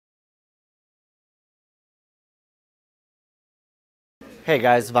Hey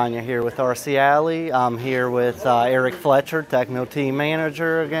guys, Vanya here with RC Alley. I'm here with Eric Fletcher, Tekno team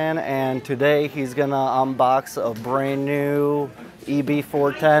manager again, and today he's gonna unbox a brand new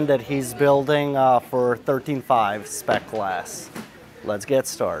EB410 that he's building for 13.5 spec class. Let's get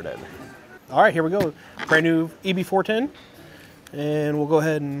started. All right, here we go. Brand new EB410, and we'll go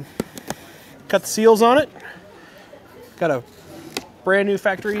ahead and cut the seals on it. Got a brand new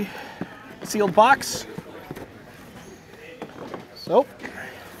factory sealed box. So,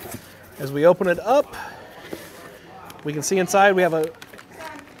 as we open it up, we can see inside we have a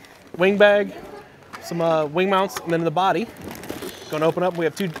wing bag, some wing mounts, and then the body. Going to open up, we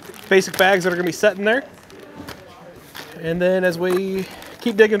have two basic bags that are going to be set in there. And then as we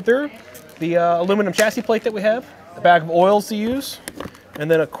keep digging through, the aluminum chassis plate that we have, the bag of oils to use, and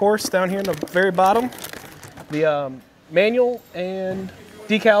then of course down here in the very bottom, the manual and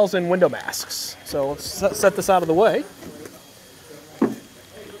decals and window masks. So let's set this out of the way.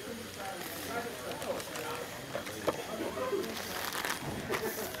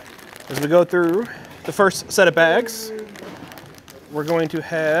 As we go through the first set of bags, we're going to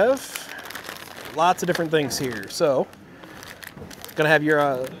have lots of different things here. So, going to have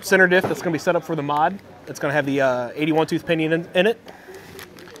your center diff that's going to be set up for the mod. It's going to have the 81 tooth pinion in it.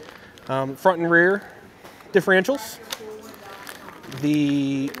 Front and rear differentials.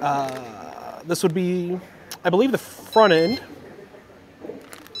 This would be, I believe, the front end.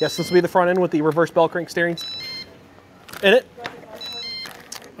 Yes, this will be the front end with the reverse bell crank steering in it.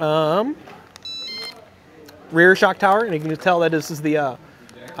 Rear shock tower, and you can tell that this is the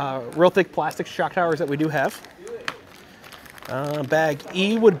real thick plastic shock towers that we do have. Bag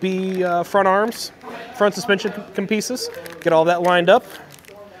E would be front arms, front suspension pieces. Get all that lined up.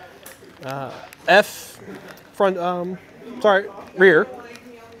 F, front, rear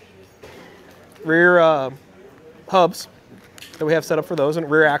hubs that we have set up for those,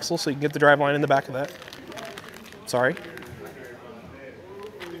 and rear axle, so you can get the drive line in the back of that. Sorry.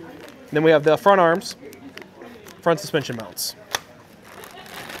 Then we have the front arms, front suspension mounts.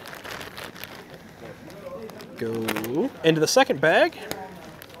 Go into the second bag.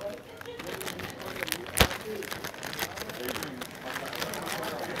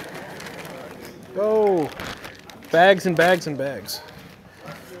 Go. Bags and bags and bags.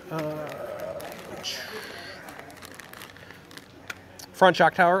 Front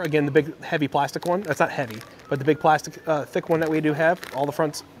shock tower, again, the big heavy plastic one. That's not heavy, but the big plastic thick one that we do have. All the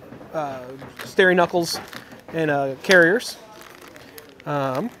fronts. Steering knuckles and carriers.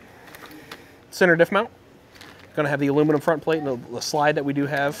 Center diff mount. Going to have the aluminum front plate and the slide that we do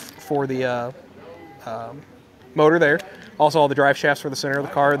have for the motor there. Also all the drive shafts for the center of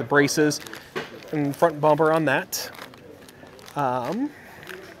the car, the braces, and front bumper on that. Then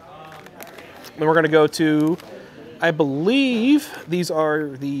we're going to go to, I believe these are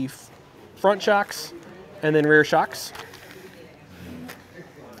the front shocks and then rear shocks.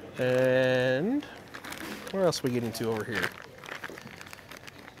 And where else are we getting to over here?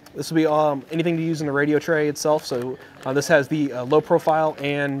 This will be anything to use in the radio tray itself. So this has the low profile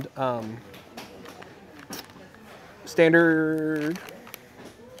and standard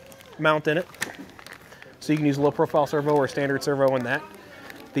mount in it. So you can use a low profile servo or standard servo in that.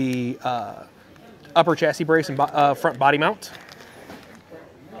 The upper chassis brace and front body mount.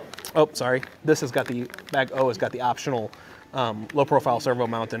 Oh, sorry. This has got the bag O has got the optional low profile servo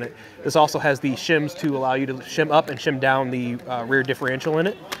mount in it. This also has the shims to allow you to shim up and shim down the rear differential in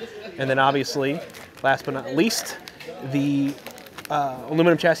it. And then obviously, last but not least, the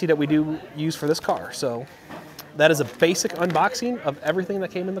aluminum chassis that we do use for this car. So that is a basic unboxing of everything that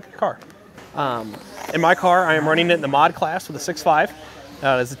came in the car. In my car, I am running it in the mod class with a 6.5.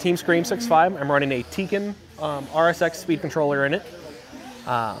 It's a Team Scream 6.5. I'm running a Tekno RSX speed controller in it.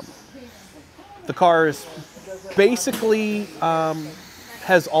 The car is basically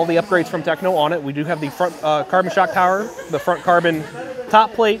has all the upgrades from Tekno on it. We do have the front carbon shock tower, the front carbon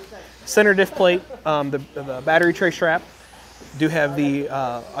top plate, center diff plate, the battery tray strap. Do have the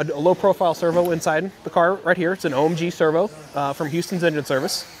a low profile servo inside the car right here. It's an OMG servo from Houston's Engine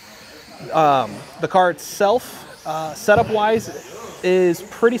Service. The car itself, setup wise, is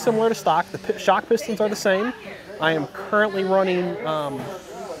pretty similar to stock. The shock pistons are the same. I am currently running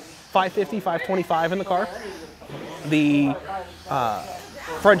 550, 525 in the car. The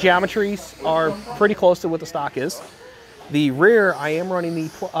front geometries are pretty close to what the stock is. The rear, I am running the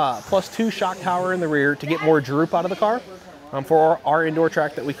 +2 shock tower in the rear to get more droop out of the car for our indoor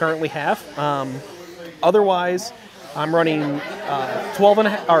track that we currently have. Otherwise, I'm running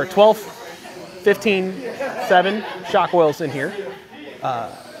 12, 15, 7 shock oils in here.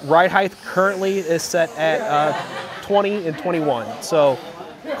 Ride height currently is set at 20 and 21. So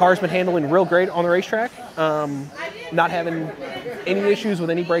car's been handling real great on the racetrack. Not having any issues with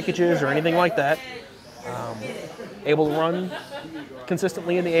any breakages or anything like that. Able to run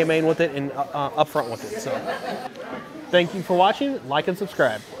consistently in the A main with it and up front with it. So thank you for watching. Like and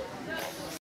subscribe.